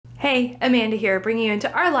Hey, Amanda here, bringing you into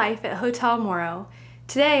our life at Hotel Moro.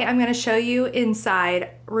 Today I'm going to show you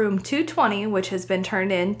inside room 220, which has been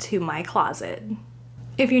turned into my closet.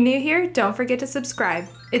 If you're new here, don't forget to subscribe.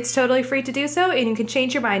 It's totally free to do so, and you can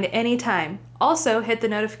change your mind anytime. Also, hit the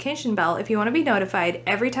notification bell if you want to be notified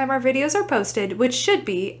every time our videos are posted, which should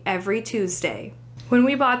be every Tuesday. When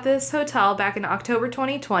we bought this hotel back in October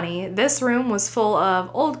 2020, this room was full of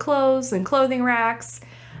old clothes and clothing racks.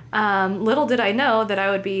 Little did I know that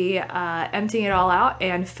I would be emptying it all out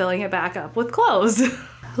and filling it back up with clothes.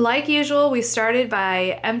 Like usual, we started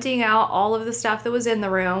by emptying out all of the stuff that was in the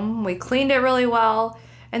room. We cleaned it really well,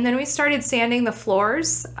 and then we started sanding the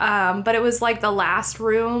floors, but it was like the last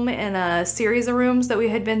room in a series of rooms that we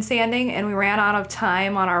had been sanding, and we ran out of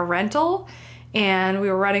time on our rental, and we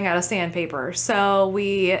were running out of sandpaper. So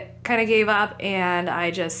we kind of gave up, and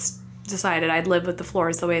I just decided I'd live with the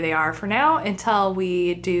floors the way they are for now until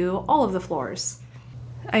we do all of the floors.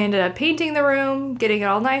 I ended up painting the room, getting it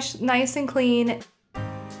all nice and clean.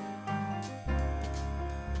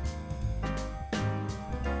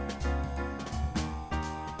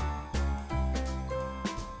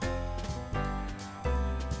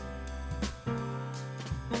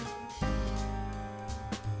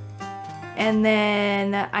 And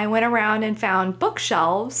then I went around and found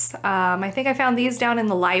bookshelves. I think I found these down in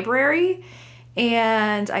the library,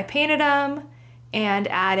 and I painted them and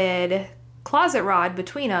added closet rod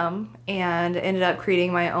between them and ended up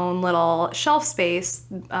creating my own little shelf space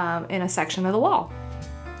in a section of the wall.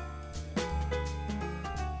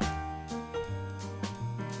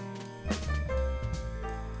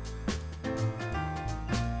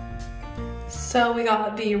 So we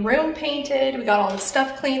got the room painted, we got all the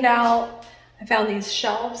stuff cleaned out. I found these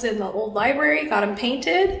shelves in the old library, got them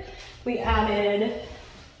painted. We added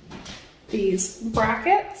these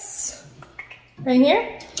brackets right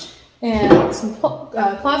here and some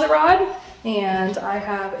closet rod, and I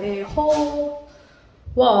have a whole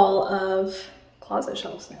wall of closet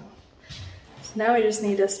shelves now. So now we just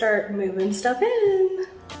need to start moving stuff in.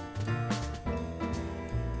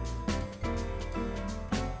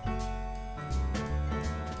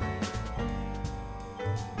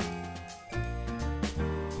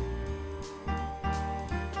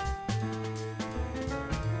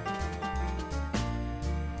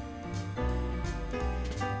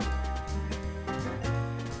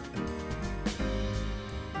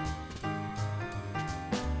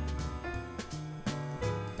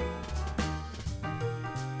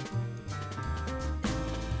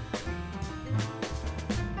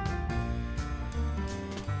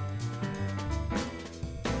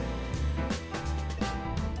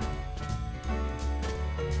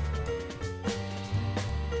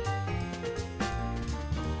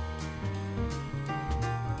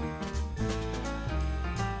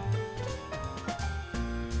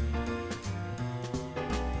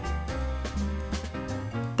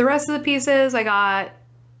 The rest of the pieces I got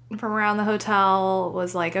from around the hotel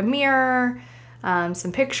was like a mirror,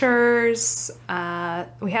 some pictures.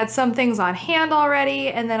 We had some things on hand already,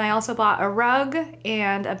 and then I also bought a rug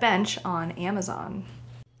and a bench on Amazon.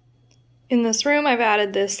 In this room I've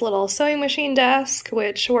added this little sewing machine desk,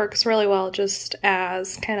 which works really well just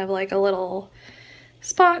as kind of like a little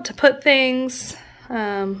spot to put things.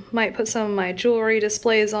 Might put some of my jewelry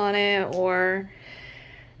displays on it, or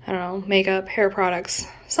I don't know, makeup, hair products,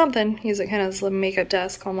 something. Use it kind of as a makeup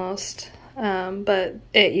desk almost. But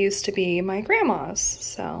it used to be my grandma's.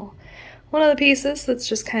 So one of the pieces that's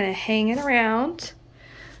just kind of hanging around.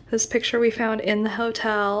 This picture we found in the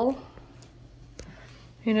hotel.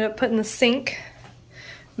 We ended up putting the sink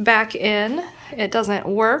back in. It doesn't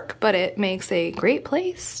work, but it makes a great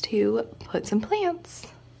place to put some plants.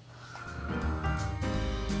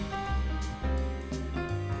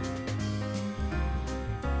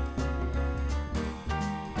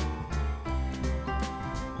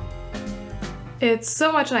 It's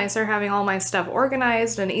so much nicer having all my stuff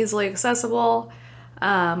organized and easily accessible.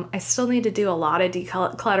 I still need to do a lot of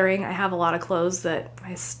decluttering. I have a lot of clothes that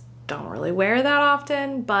I don't really wear that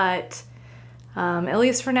often, but at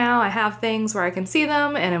least for now I have things where I can see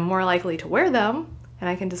them and I'm more likely to wear them, and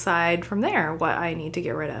I can decide from there what I need to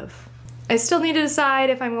get rid of. I still need to decide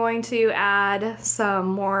if I'm going to add some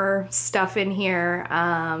more stuff in here.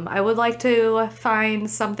 I would like to find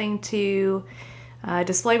something to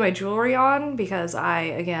display my jewelry on, because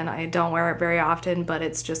I don't wear it very often, but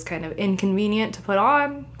it's just kind of inconvenient to put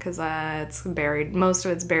on because it's buried, most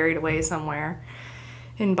of it's buried away somewhere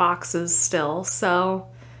in boxes still. So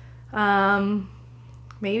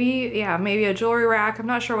maybe a jewelry rack. I'm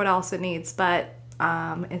not sure what else it needs, but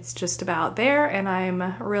it's just about there, and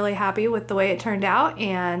I'm really happy with the way it turned out.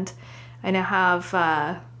 And I now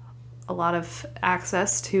have a lot of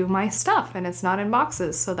access to my stuff, and it's not in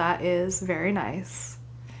boxes, so that is very nice.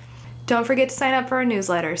 Don't forget to sign up for our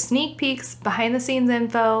newsletter, sneak peeks, behind the scenes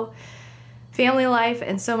info, family life,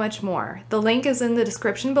 and so much more. The link is in the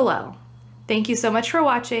description below. Thank you so much for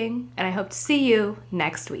watching, and I hope to see you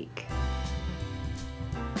next week.